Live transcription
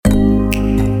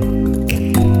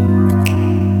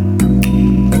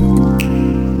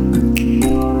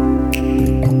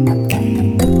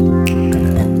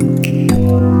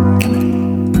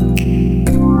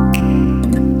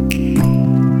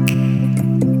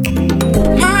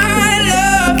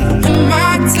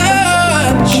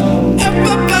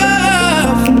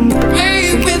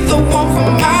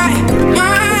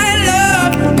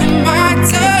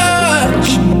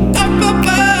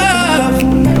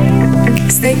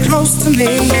close to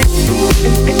me.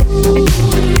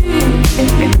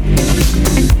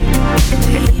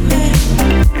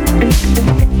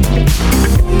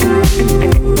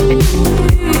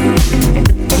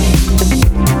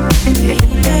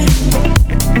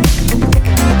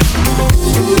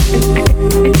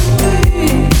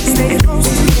 Stay close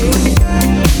to me.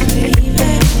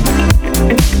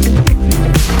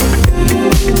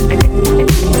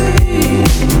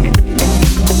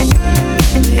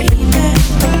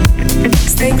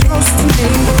 Stay close to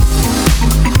the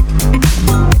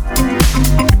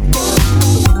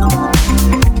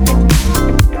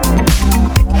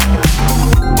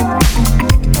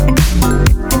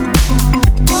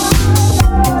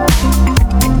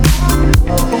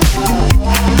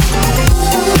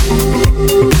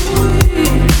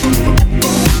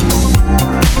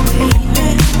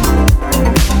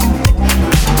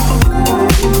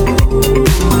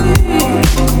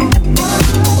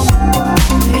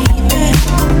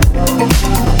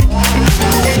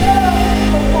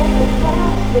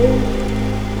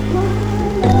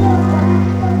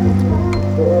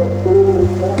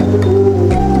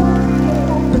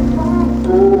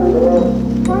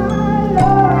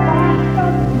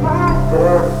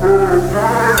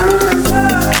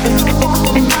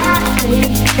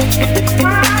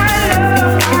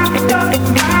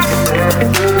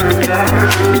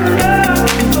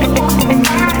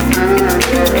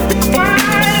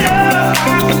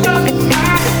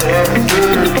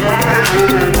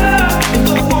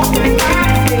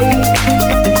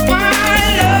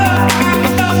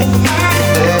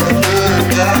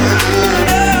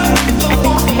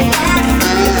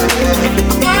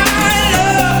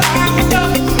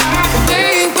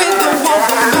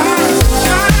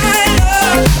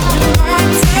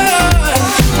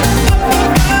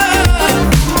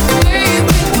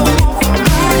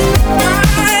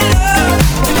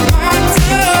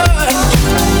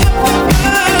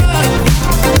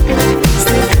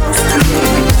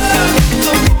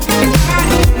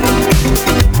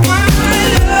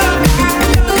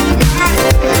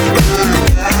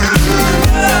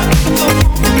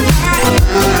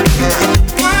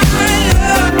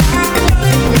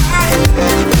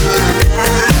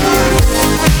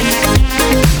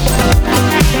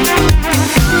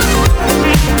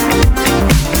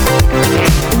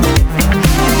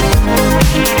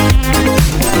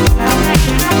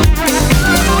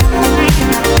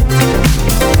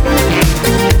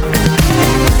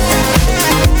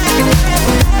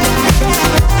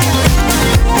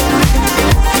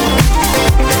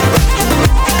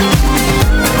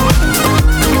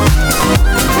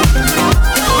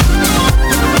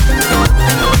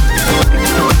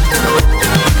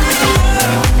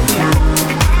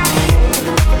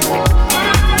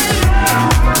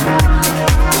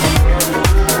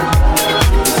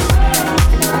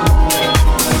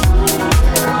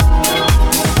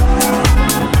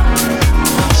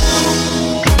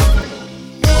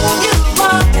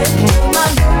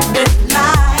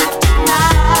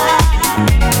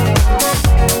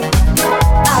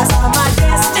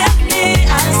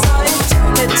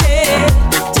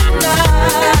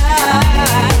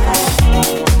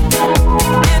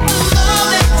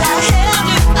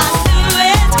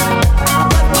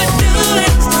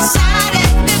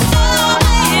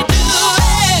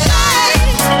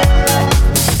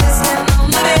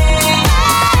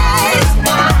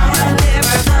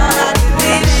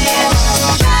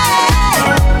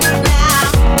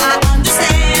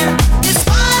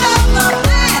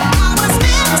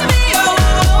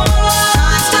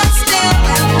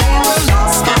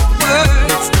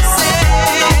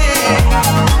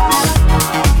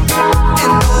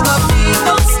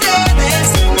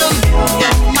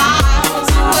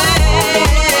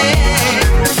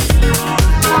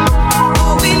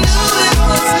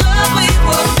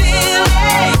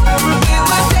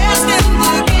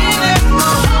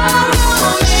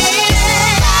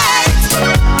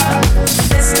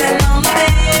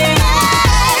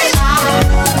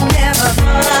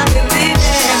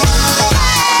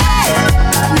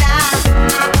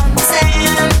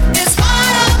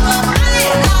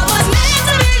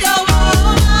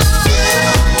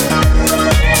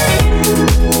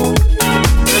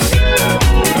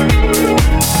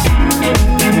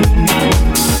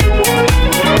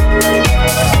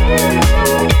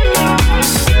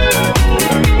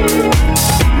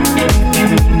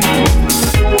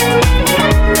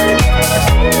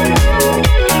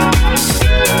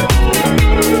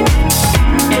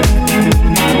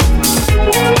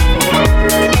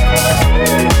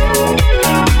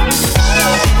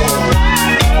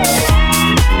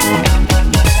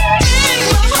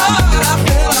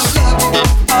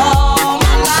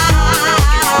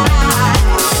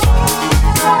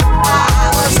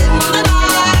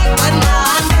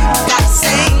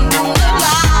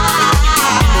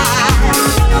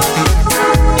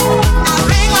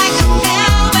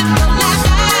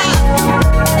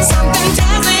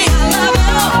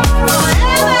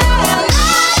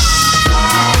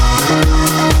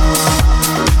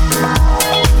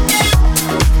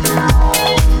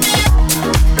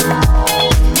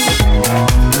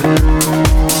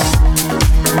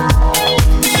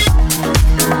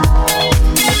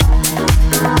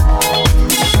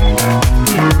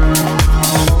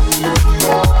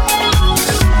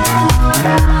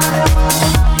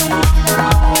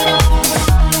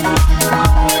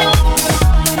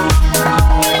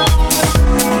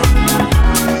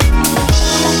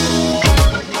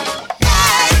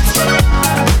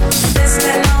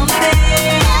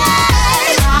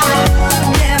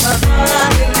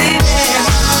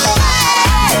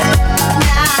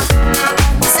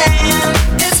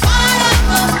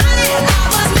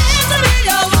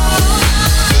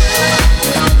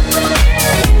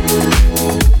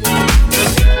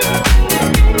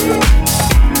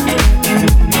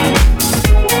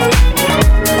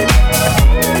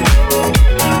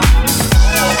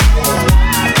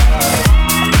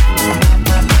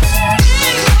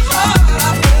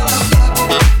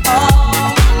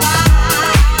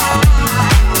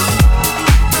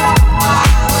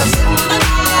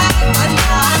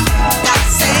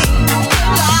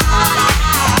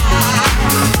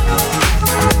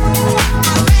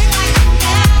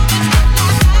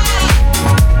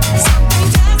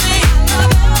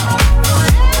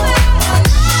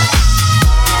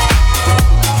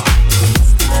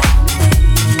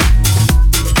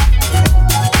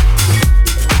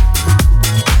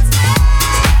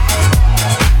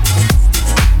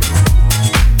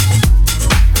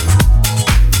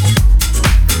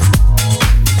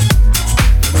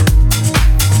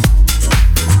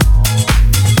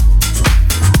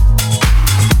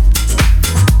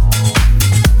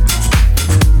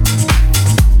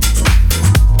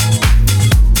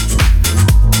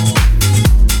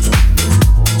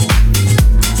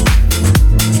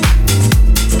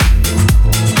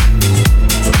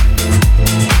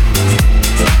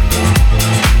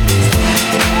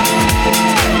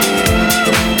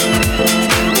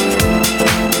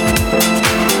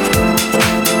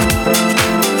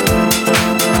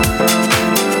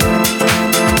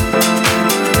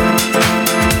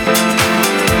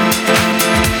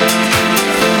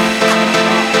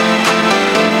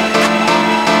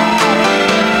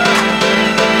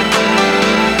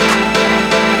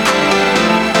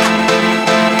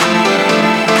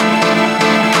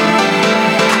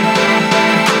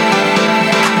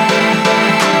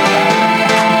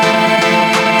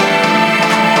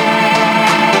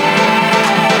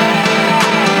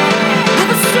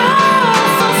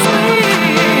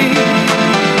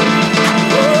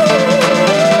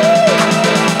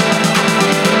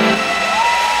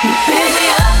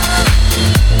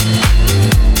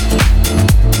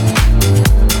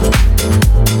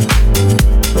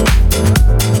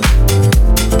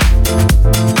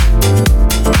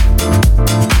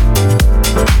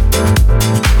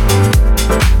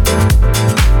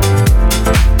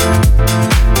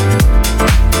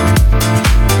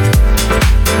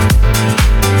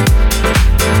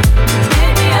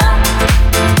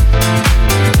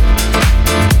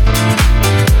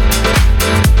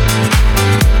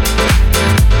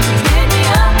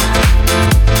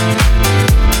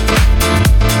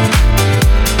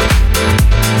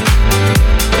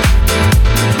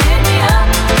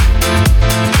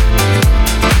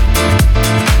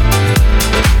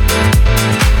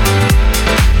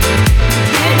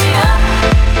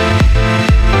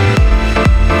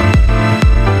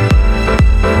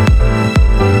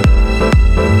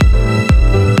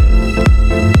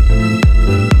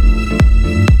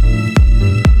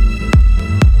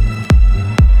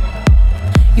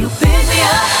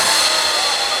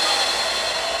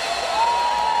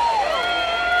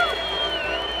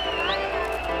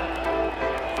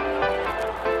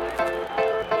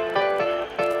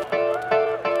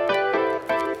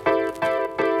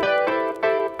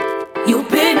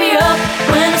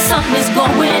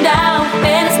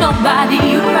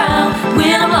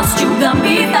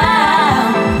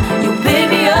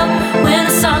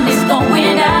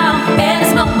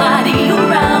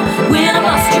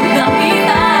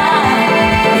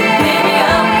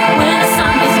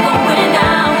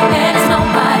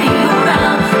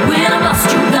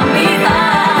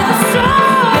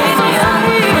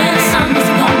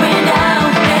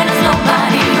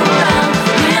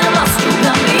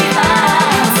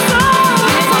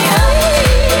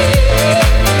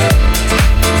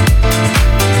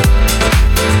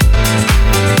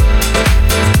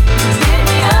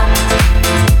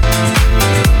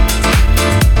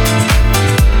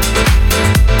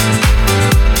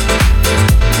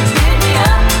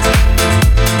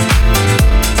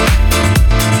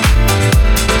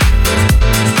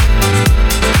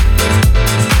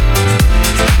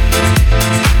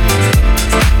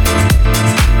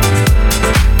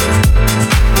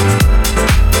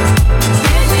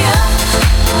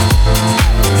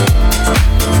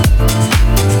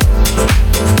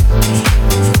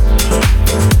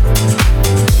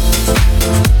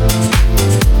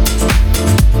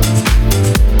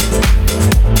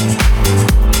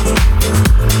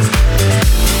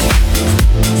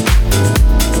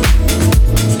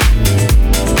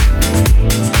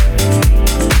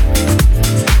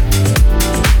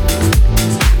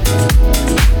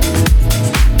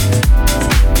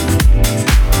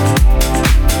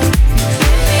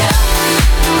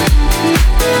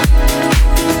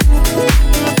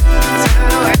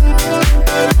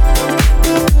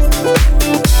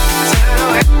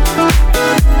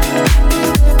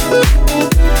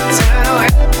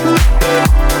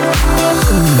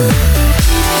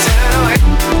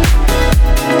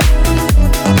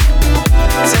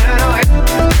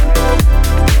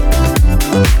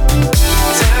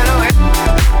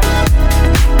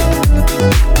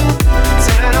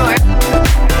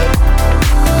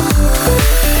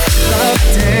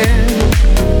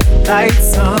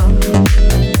lights on,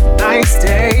 nice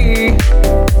day,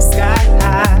 sky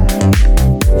high.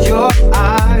 Your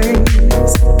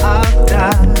eyes are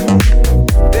dying.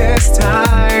 This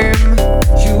time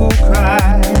you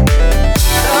cry.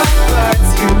 The words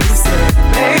you said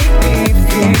make me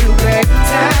feel great.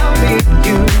 Tell me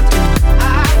you do.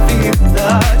 I feel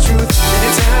the truth. Then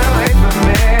you turn away from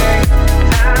me.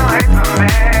 Turn away from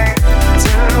me.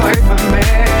 Turn away from me.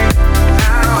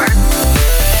 Turn away.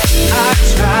 I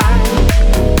tried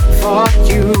for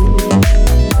you.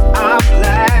 I'm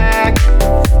black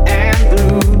and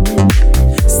blue.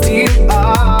 Steal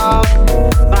all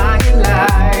my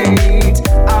light.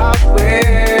 I'll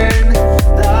win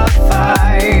the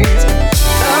fight.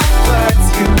 The words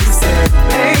you said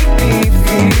make me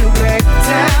feel great.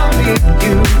 Tell me you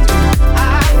do.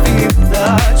 I feel the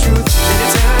truth. Then you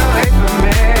turn away from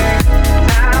me.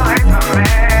 Turn away from me.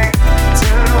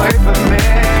 Turn away from me.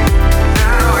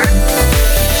 Turn away.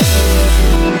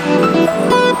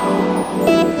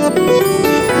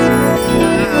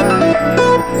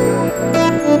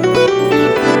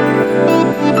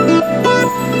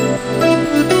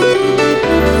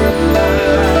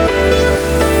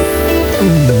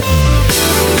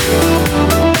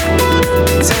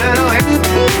 Turn away.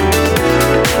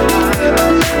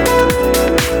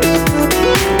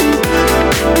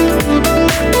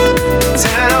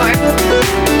 Turn away.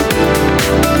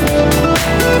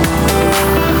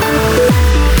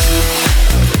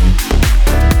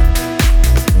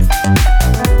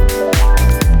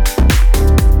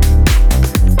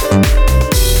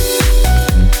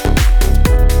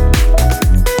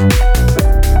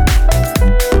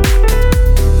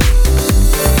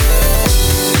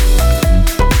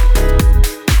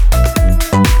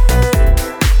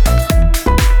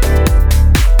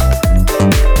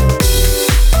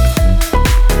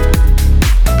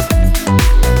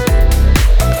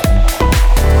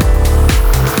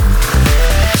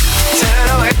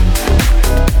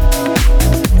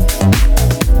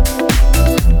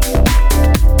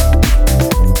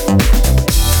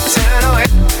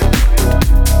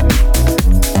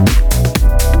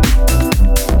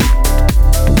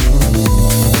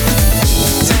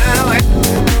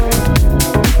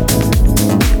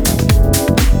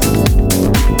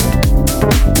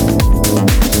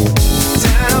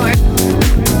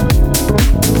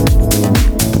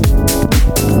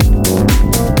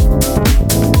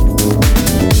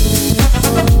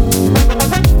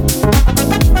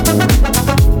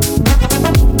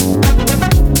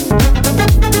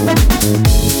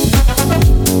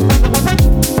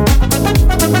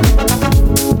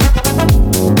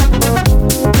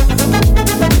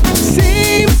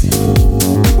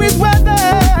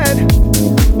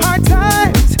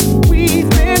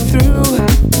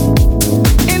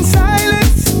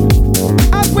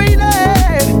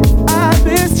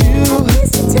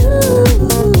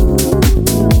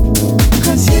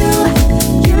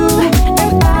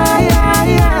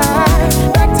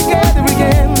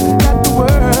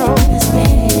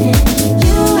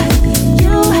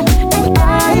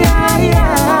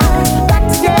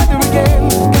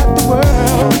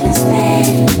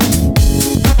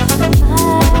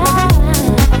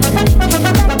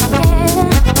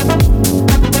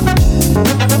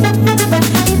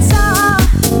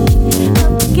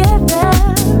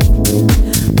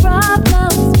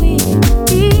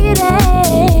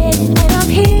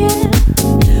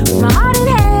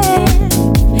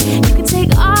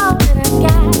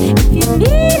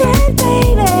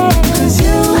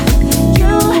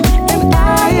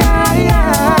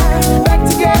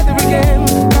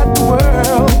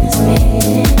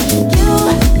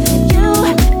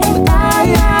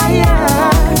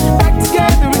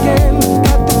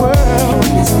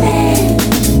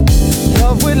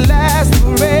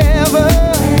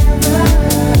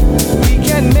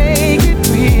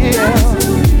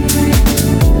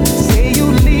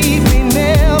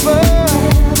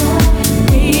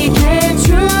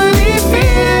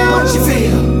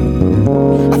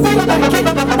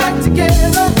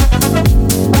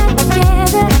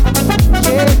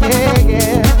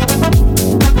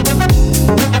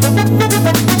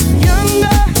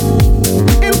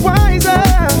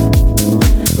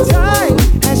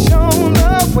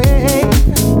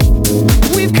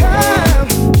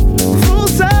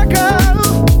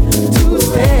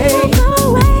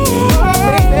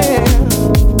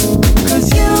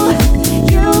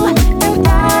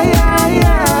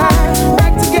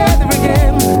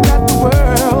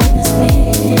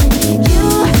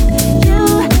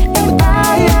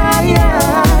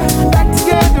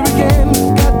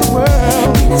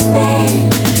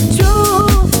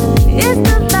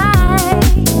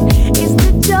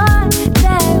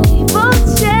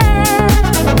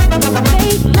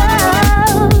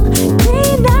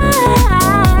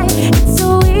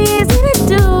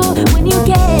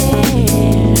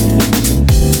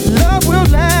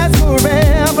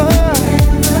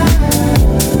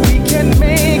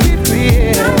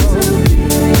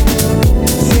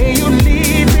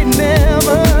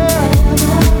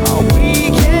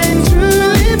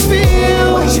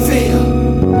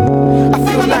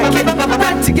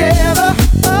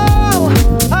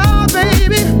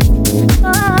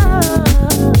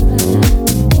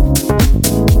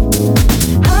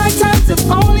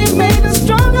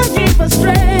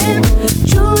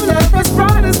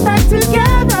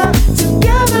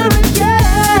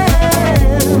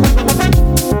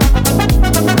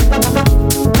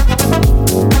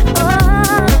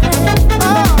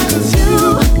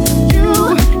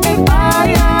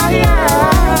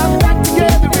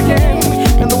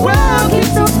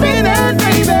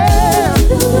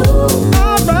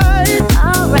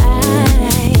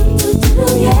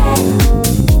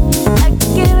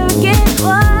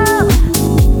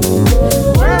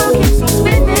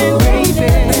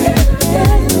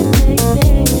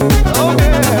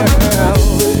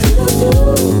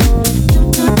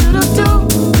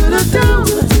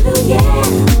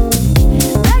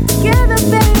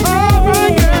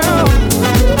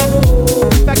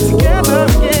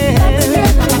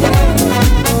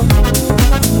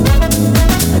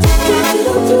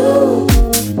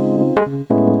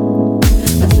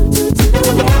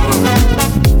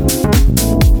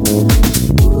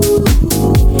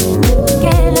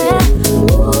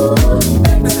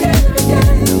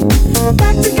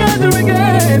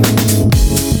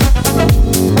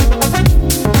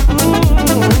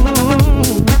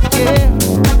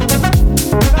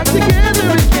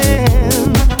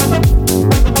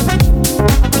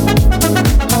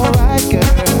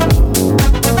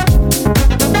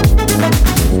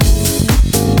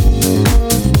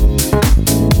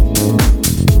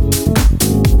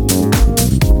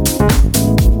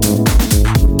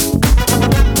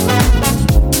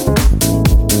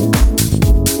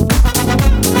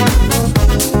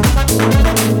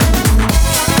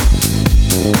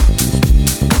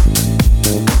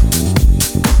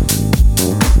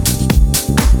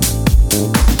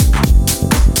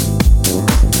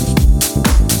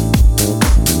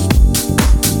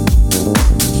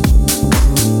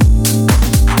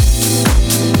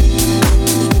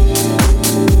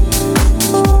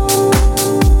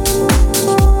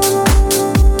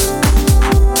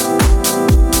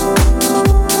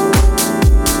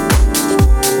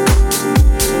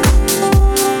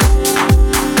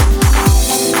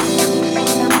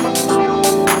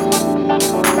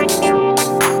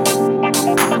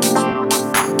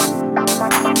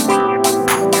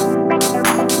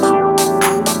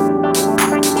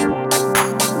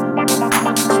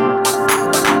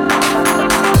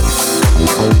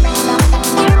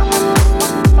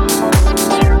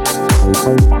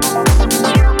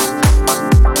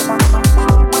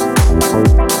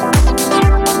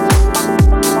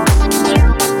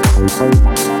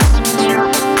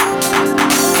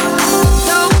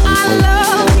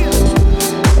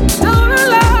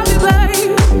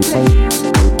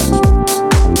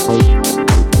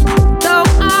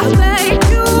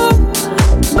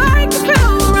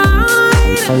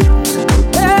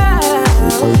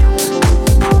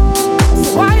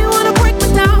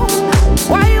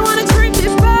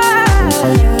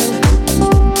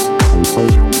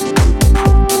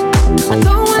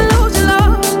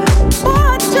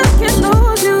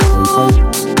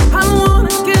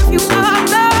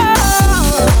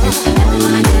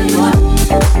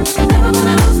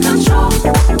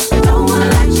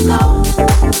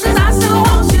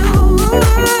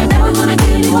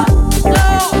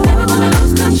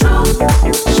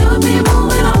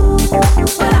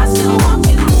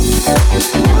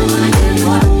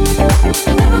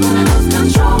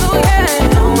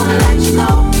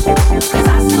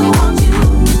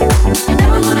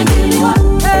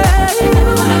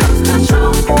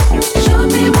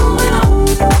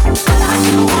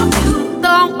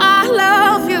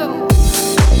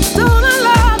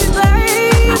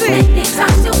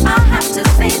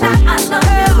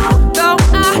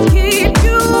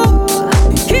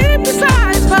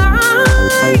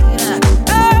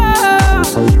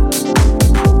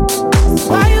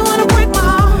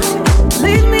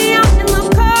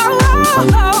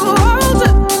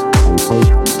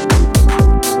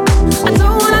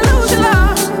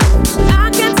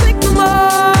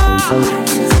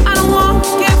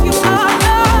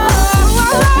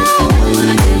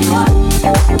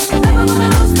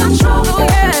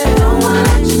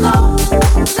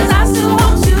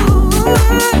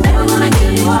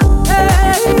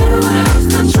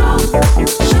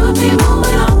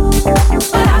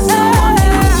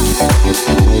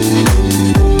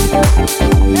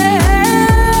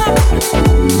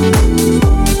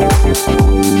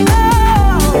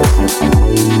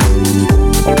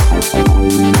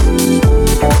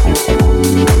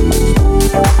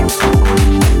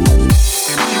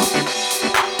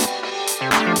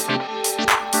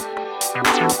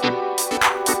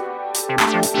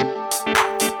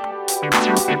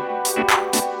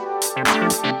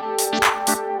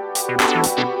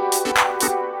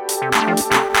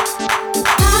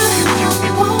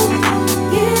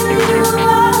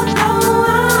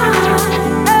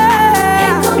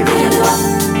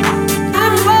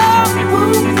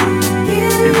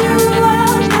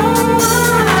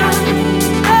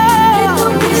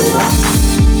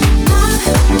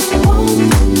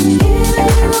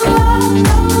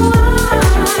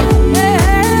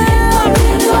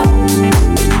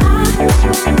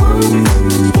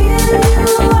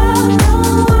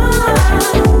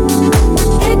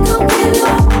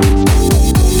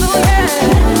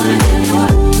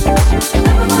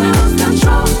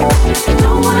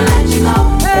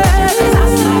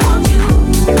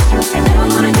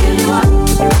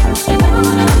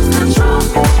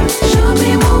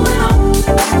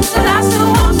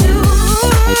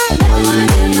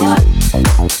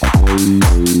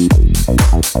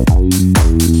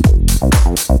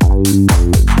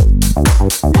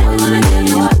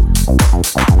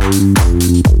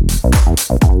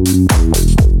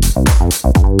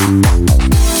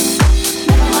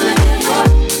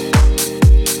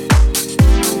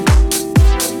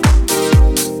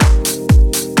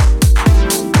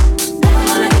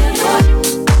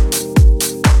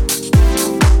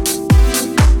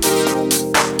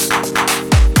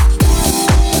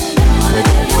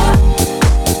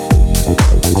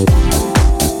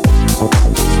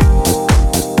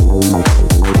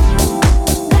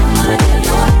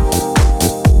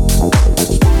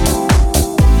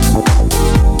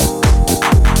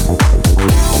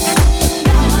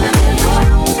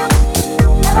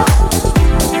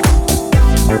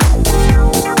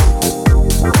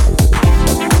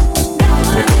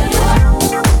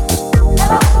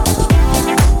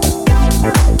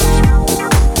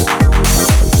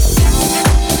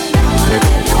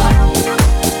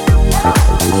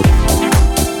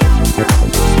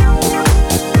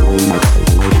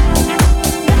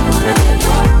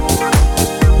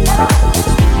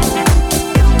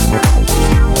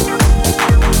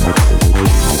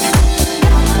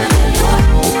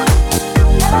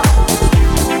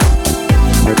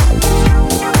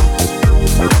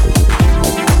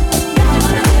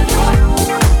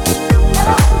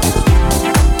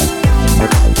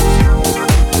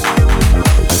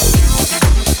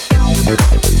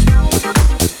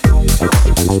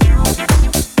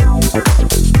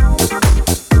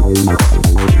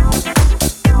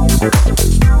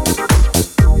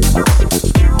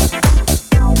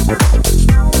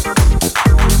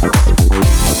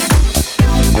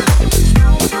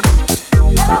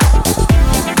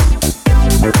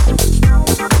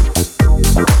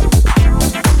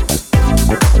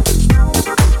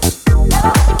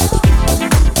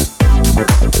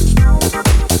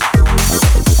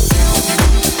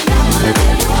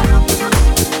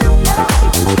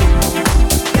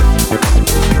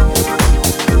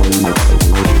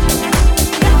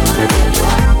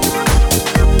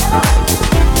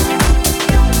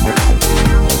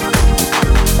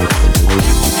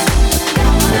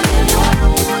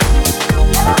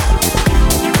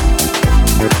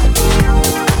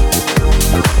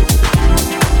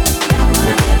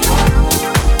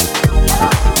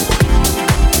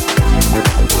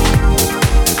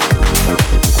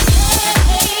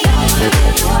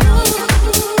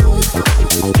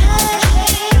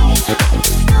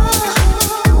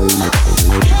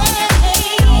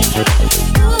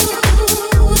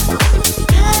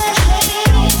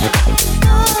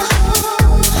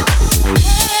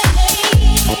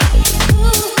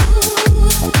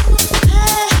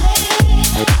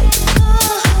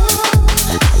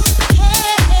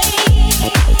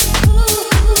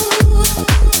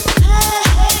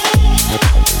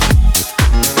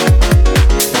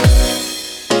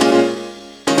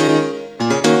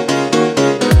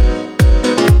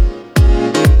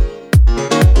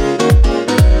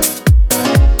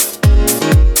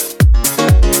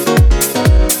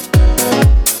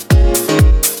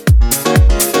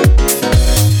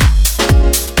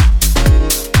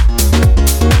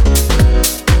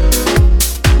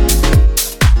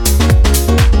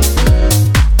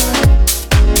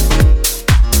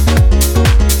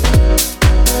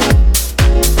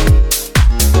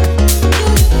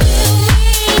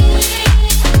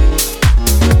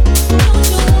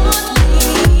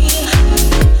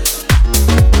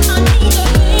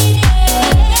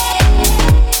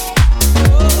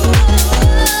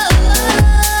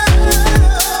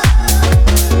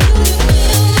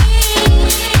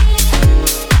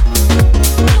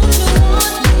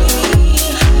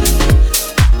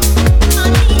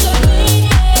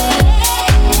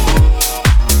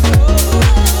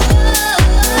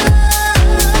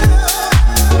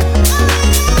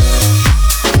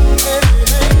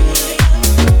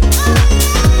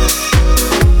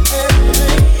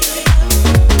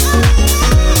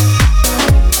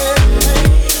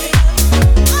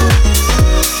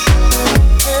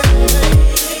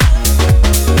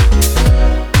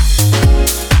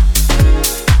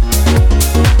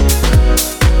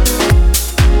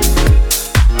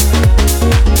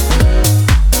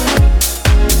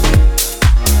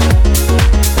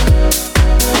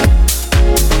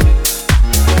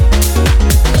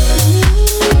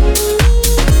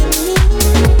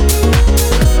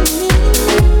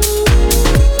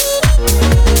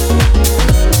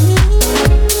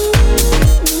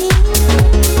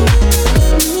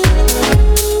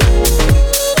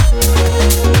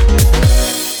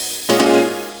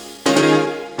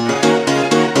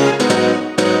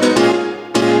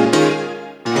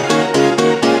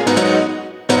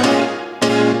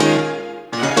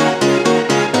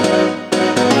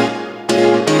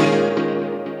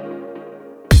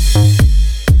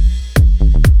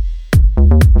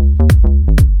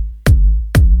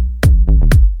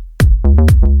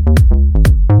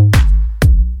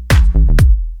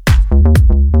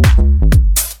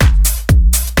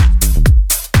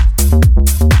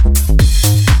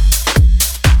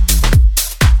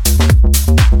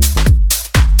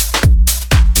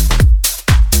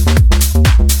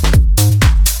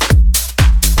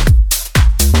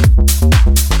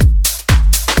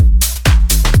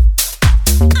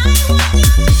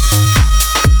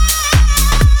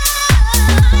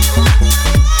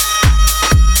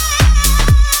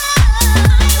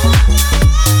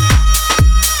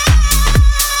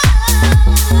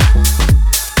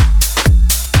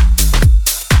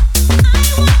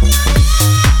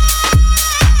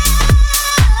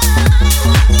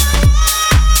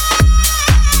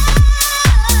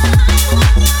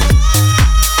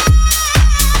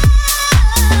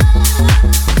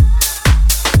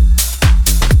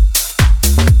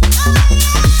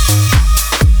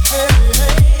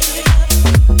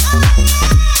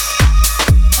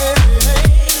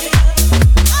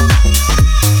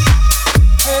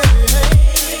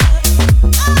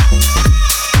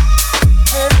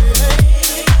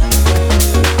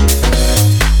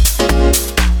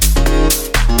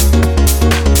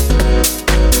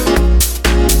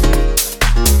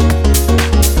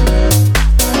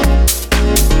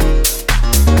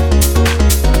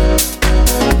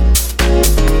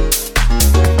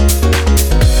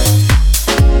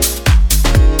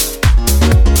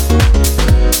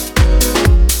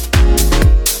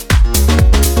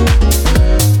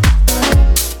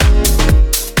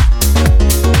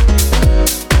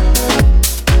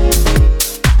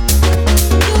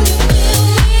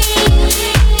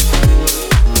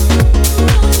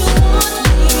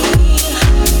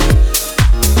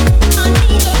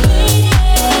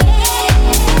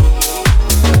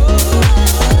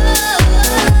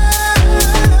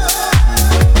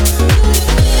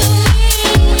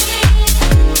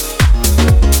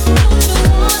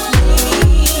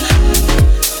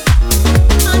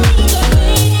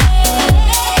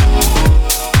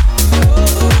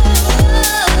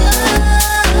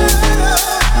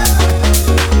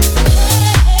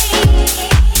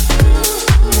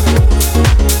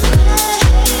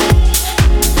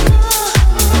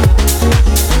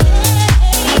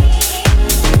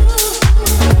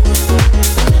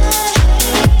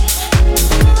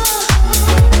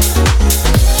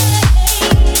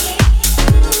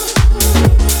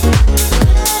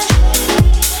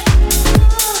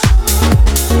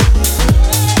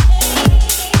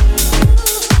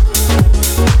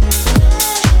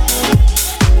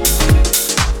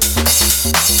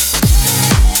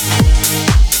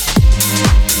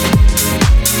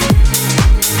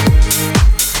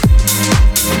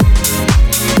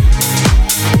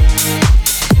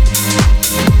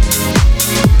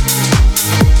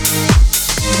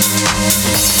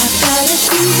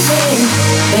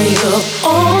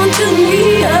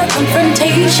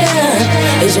 suspicion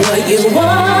is what you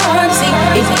want. See,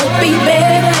 it would be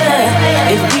better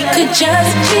if we could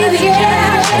just chill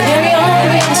together and carry on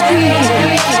with the streets.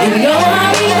 You know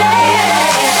I'll be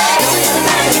there. Know you're the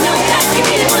man, you know that you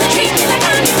really wanna treat me like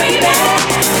I'm your baby.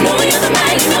 Know you're the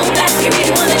man, you know that you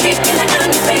really wanna treat me like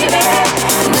I'm your baby.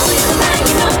 Know you're the man,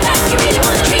 you know that you really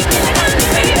wanna treat me like I'm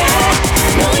your baby.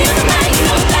 Know you're the man, you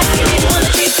know that you really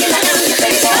wanna treat me like I'm your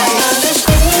baby. My love is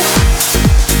real.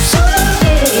 So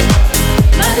real.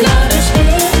 My love is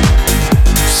real.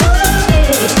 So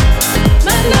real.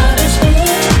 My love is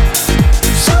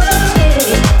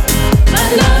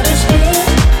real.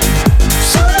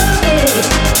 So real.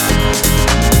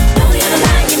 Know you're the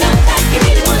man, you know that you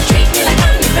really wanna treat me like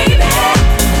I'm your baby.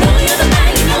 Know you're the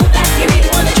man, you know that you really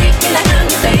wanna treat me like I'm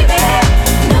your baby.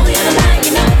 Know you're the man,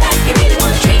 you know that you really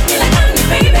wanna treat me like I'm your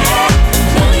baby.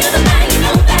 Know you're the man, you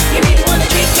know that you really wanna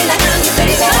treat me like I'm your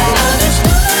baby. My love is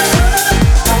real.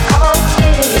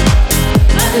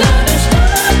 My love is my love is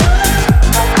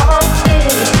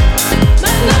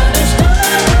my love is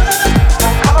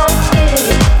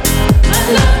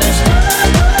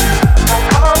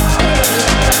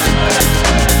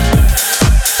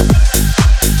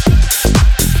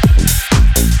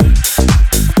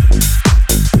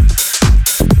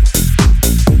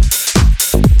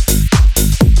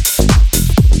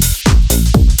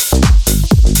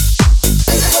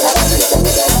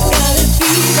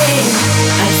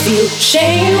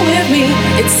shame with me,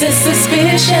 it's a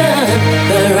suspicion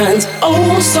that runs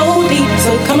oh so deep.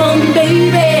 So come on,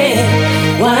 baby,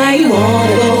 why you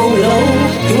wanna go low?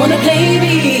 You wanna play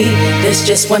me? There's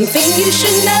just one thing you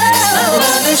should know. My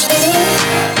love is real,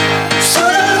 so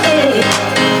real.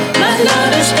 My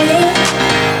love is real,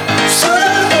 so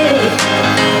real.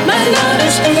 My love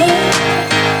is real,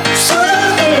 so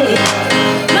real.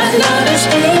 My love is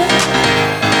real,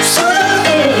 so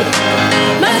real.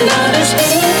 My love is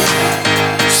real.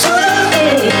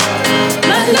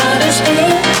 My love is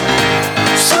real,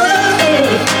 so real.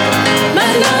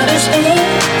 My love is real,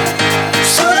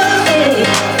 so real.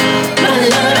 My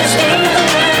love is real.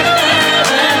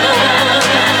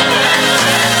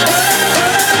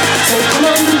 So come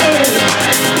on, baby.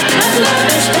 My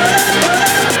love is real.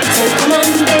 So come on,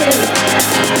 baby.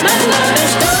 My love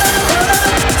is real.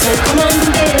 So come on,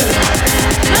 baby.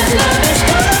 My love is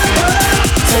real.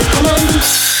 So come on.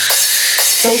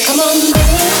 So come on,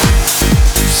 baby.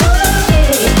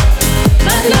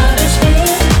 My love is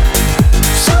real,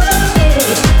 so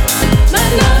real. My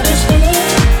love is real,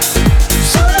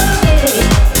 so real.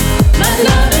 My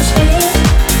love is real,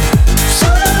 so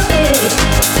real.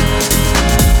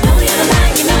 Know you're the man,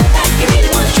 you know that you really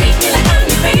wanna treat me like I'm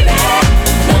your baby.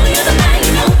 Know you're the man,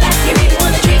 you know that you really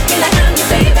wanna treat me like I'm your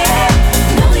baby.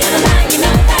 Know you're the man, you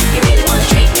know that you really wanna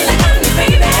treat me like I'm your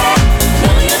baby.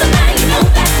 Know you're the man, you know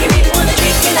that you really wanna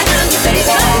treat me like I'm your baby.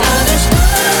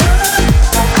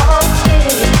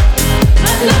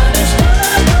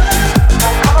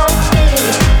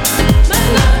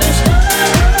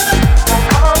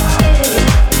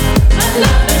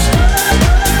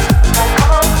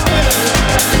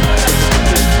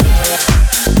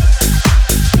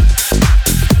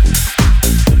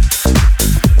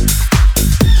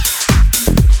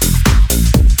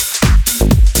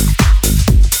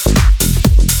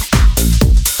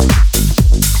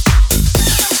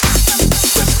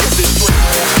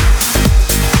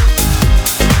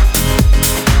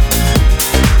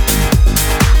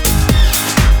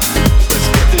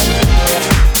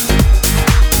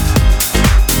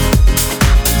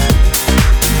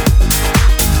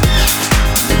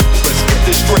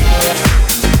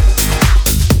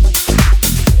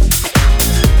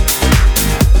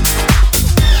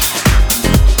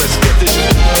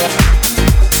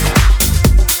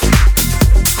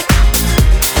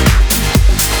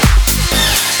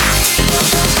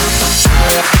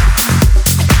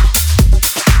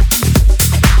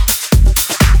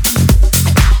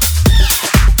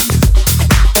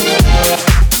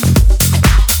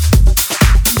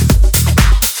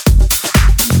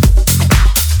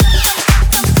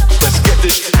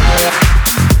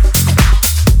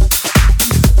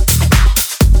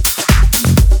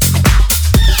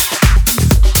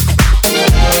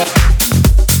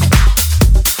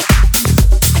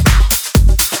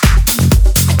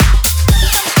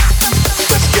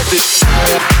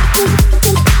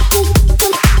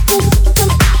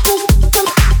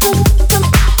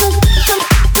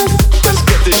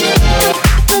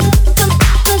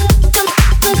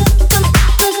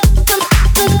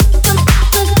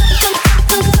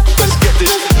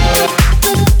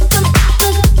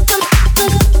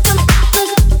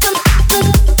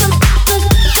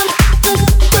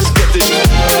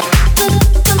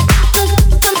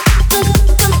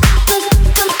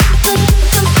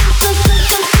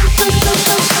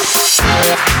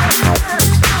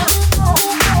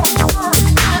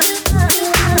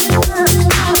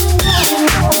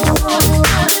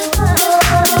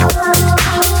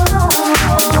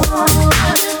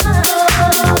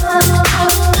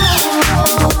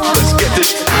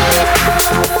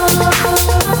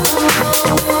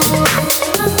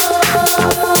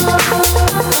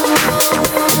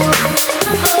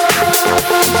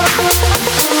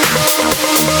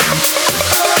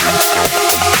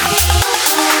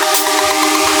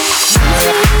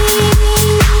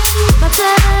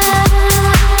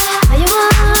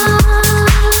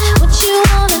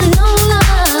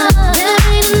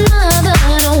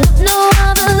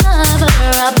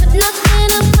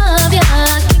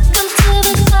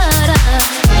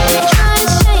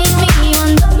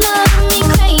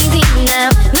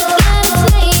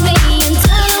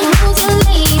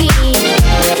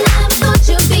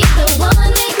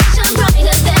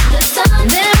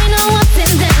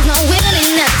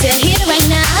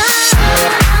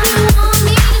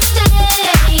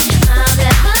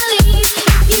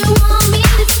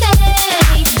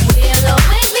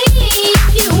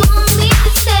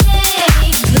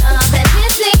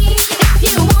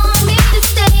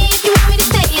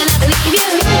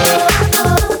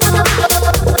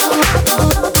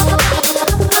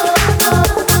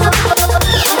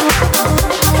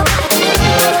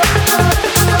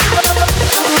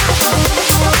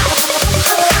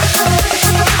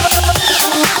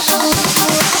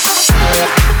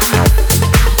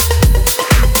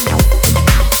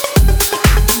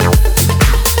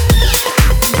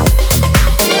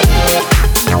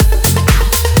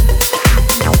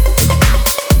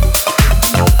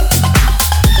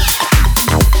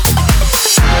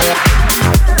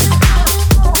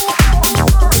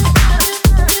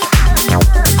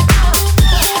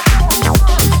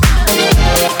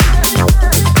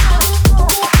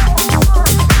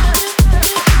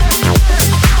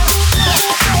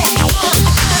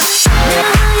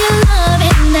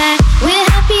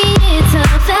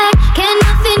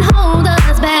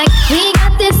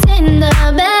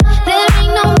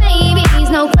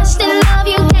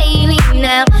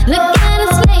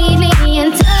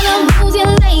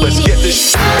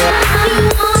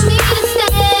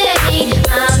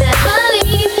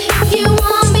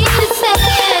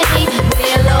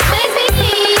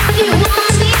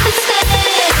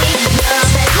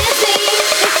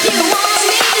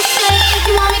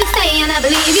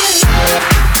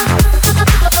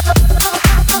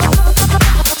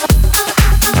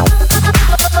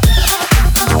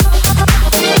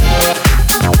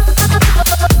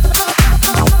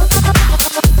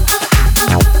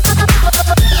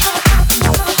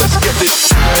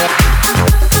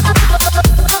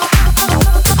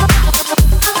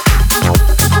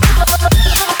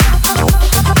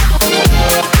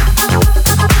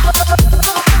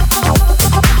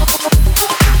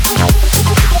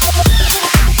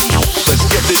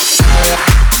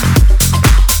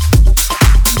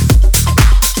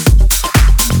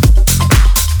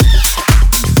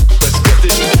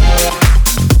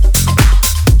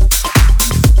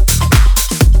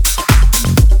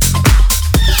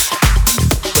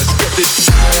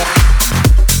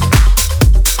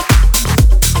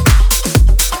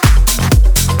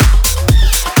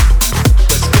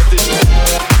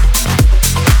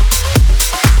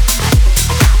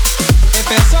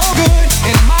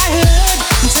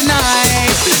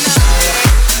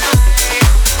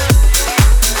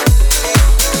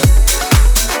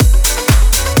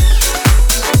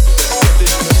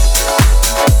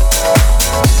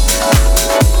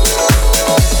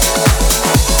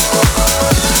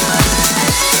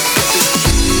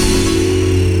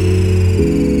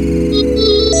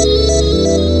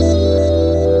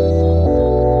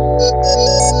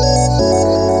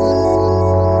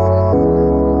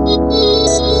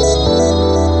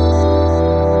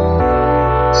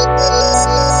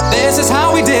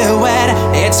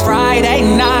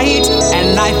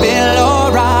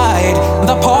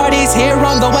 parties here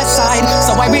on the west side.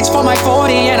 So I reach for my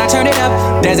 40 and I turn it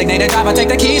up. Designated driver, take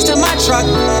the keys to my truck.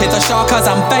 Hit the shore cause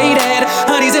I'm faded.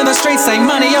 Honey's in the streets, say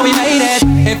money, yo, we made it.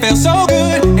 It feels so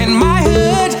good in my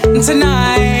hood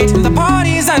tonight. The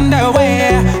party's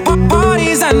underway,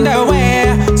 party's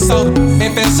underway. So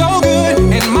it feels so good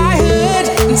in my hood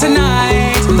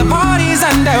tonight. The party's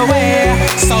underway.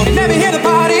 So let me hear the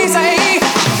party say.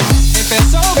 It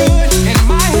feels so good in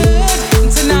my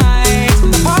hood tonight.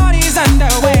 The party's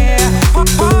underway,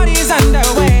 party's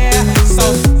underway. So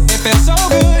it feels so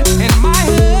good in my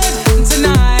hood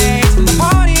tonight. The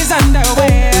party's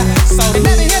underway. So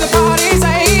let me hear the party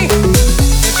say.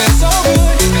 It feels so good.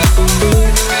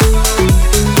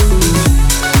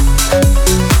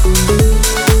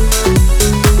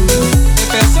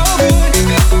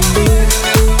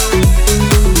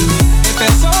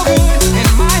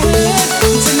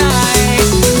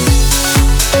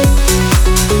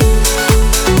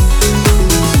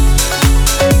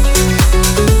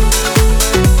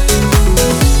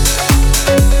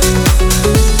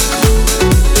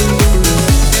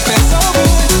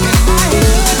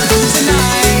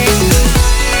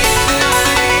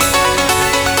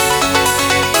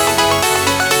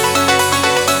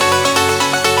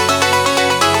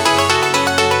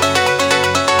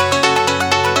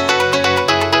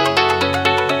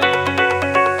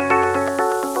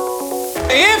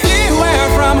 If you were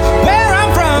from where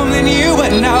I'm from, then you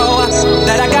would know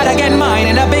that I gotta get mine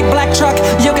in a big black truck.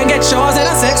 You can get yours in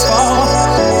a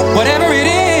 6'4". Whatever it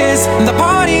is, the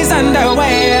party's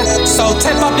underway. So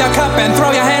tip up your cup and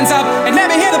throw your hands up and let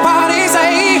me hear the party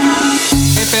say.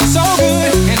 It feels so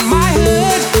good in my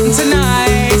hood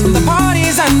tonight. The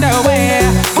party's underway,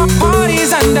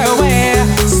 party's underway.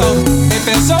 So it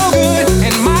feels so good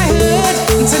in my hood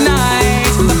tonight.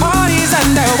 The party's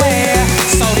underway.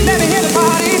 So let me hear the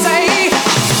party say.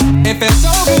 It feels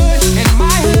so good in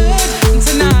my hood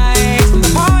tonight.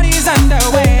 The party's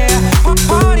underway,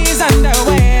 party's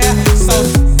underway. So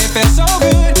it feels so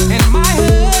good in my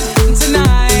hood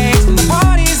tonight. The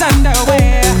party's underway.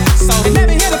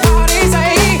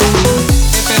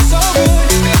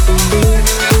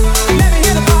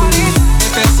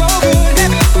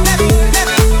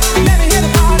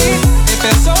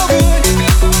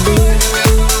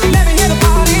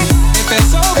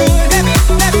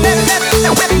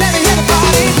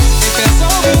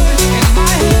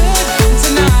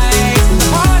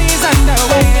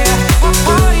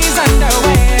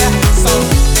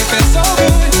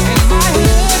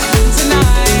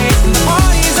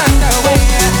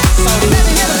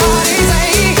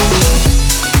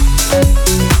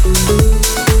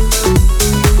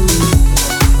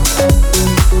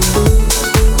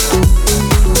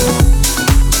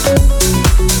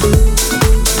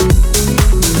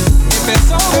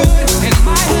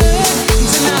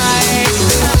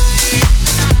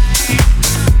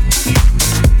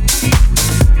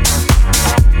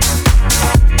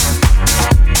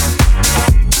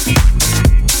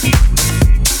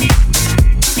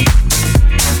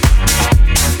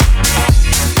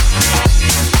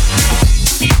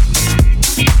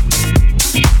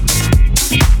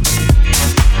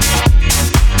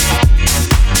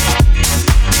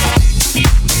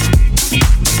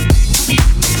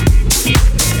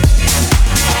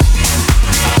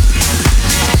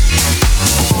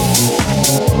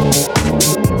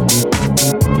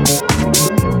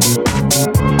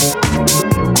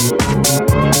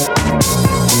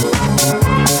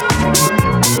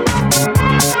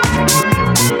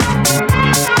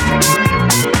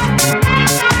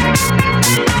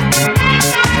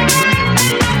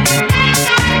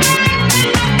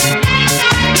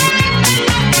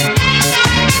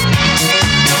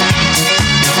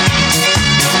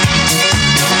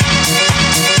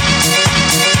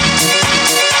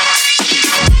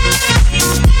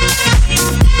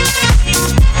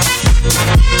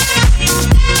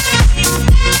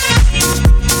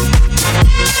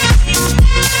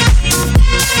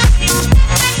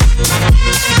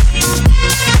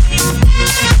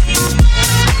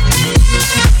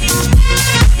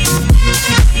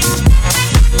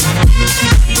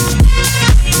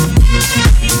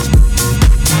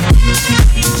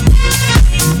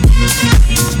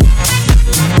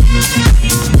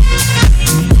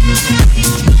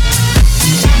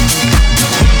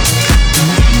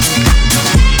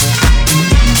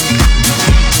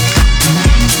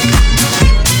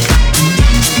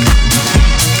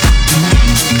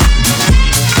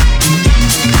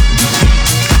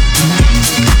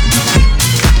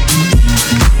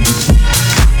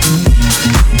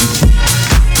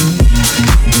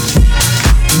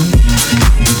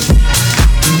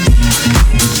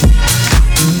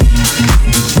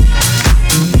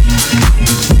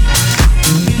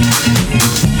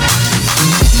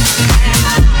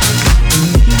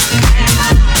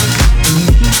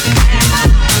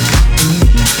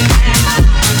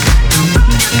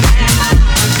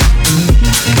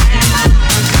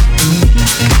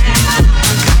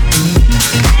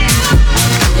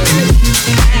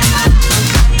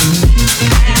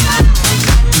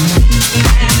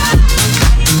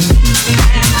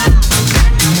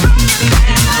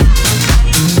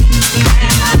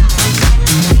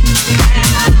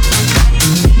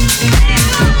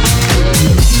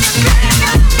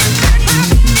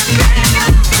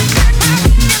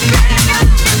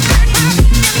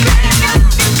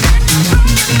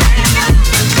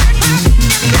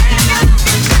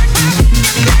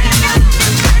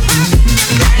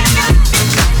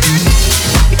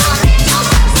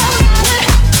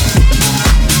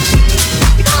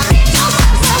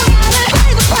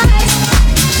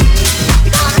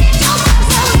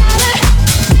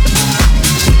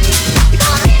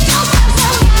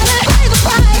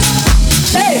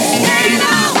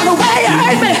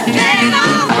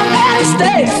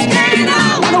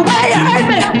 the way you hurt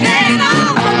me,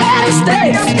 I'm a bad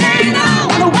state. On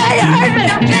the way you hurt me,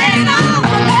 I'm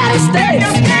a bad state.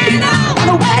 On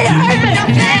the way you hurt me,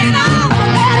 I'm a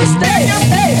bad state.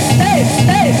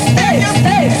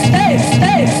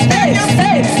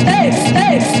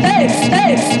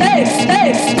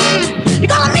 You're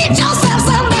gonna meet yourself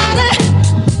somebody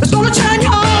that's gonna turn you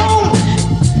on.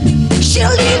 She'll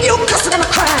leave you cussing and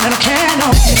crying and carrying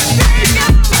on.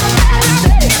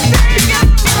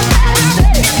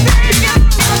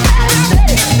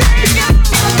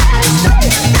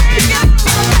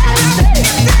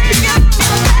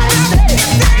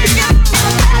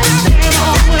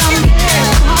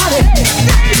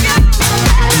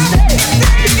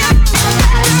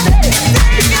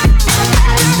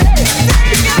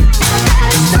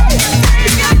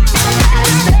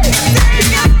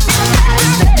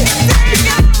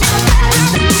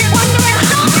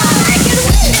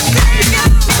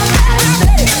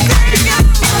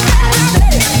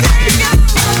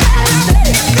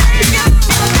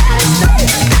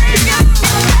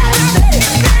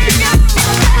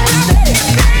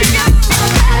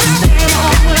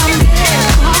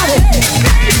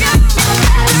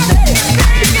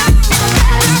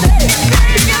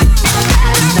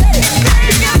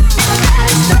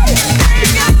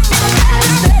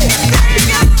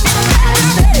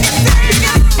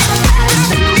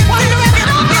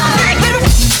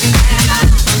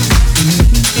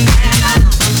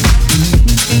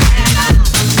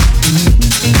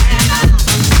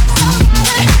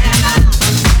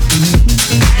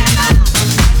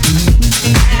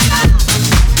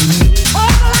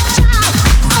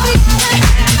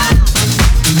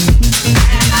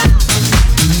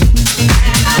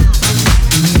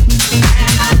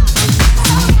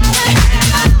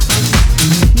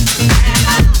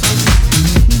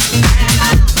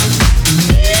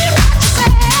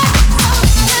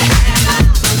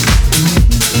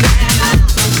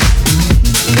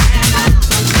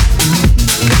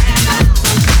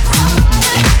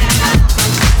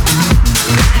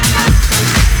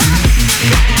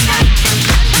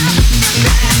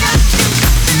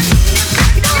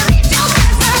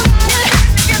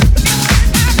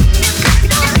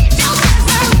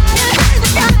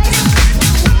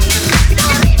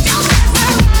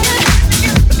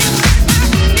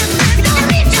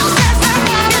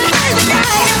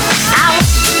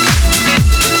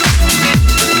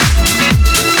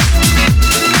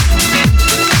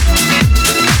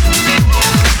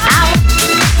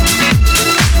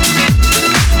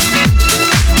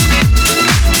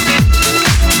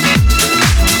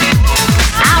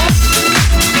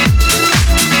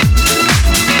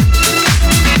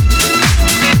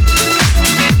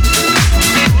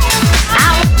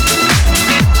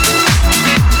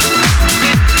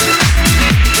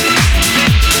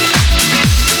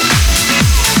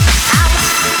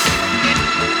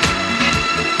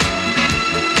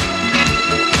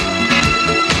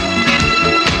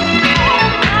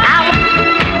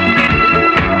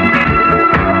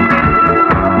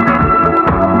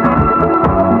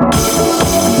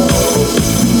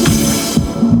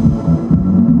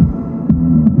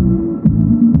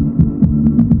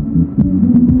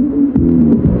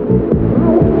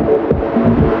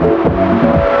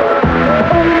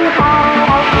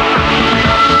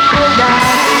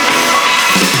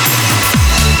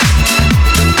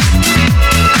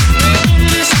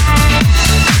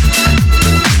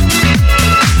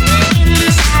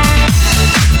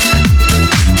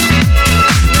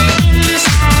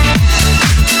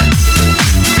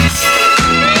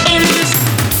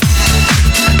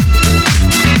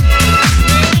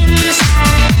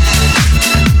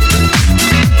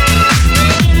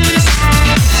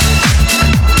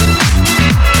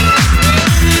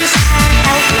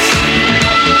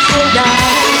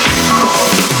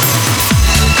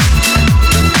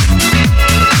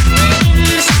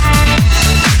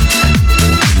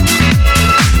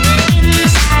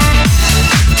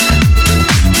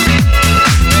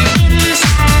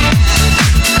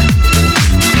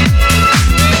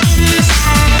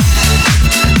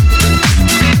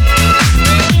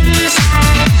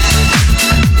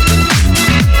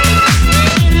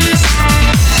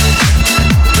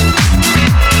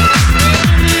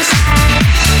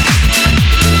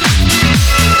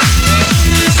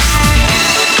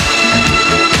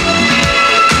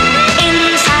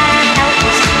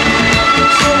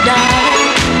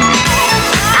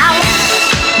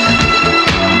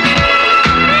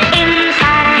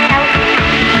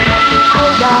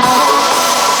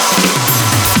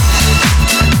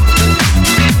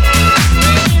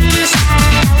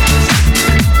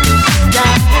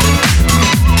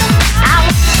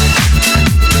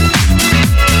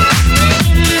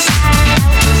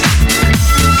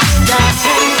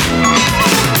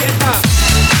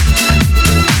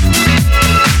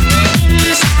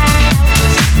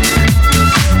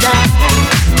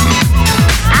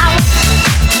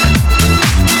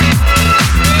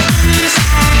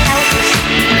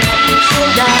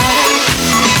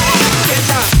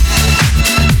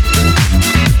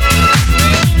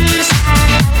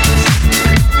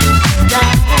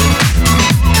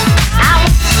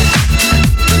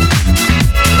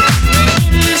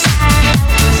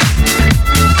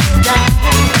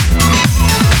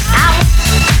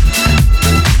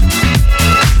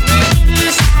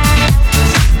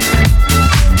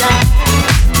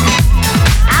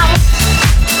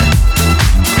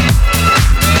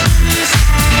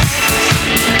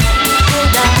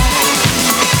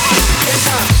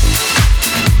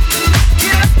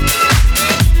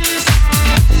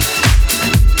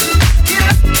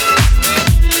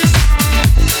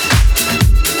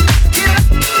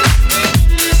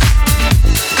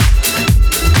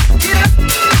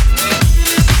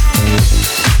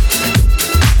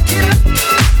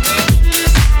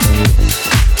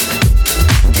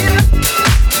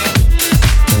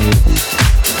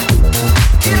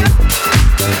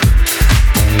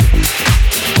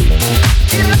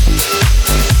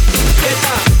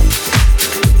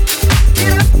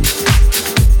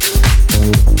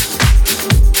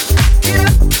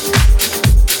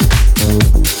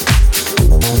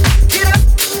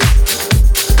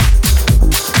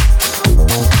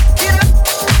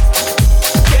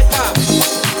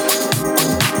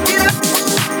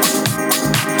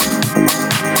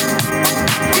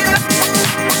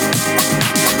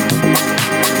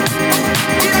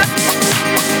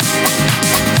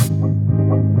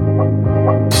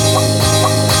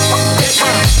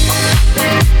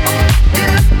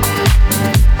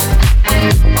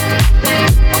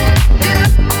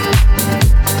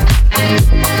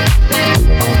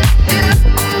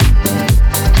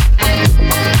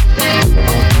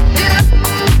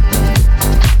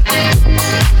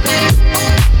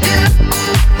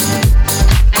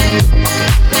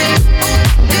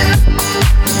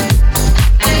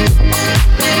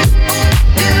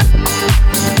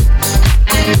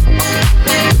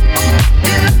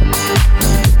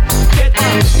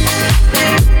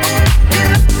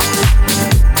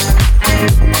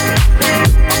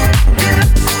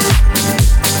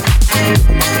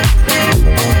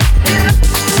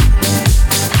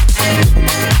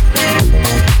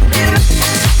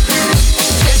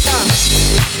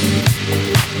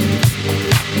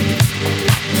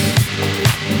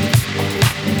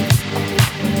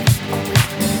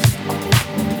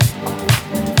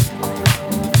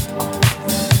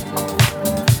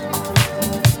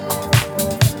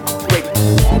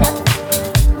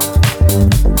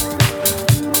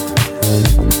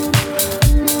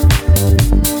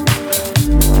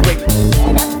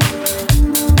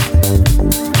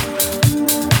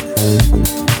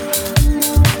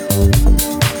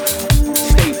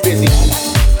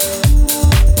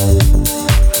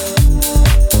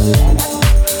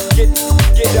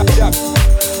 Get up.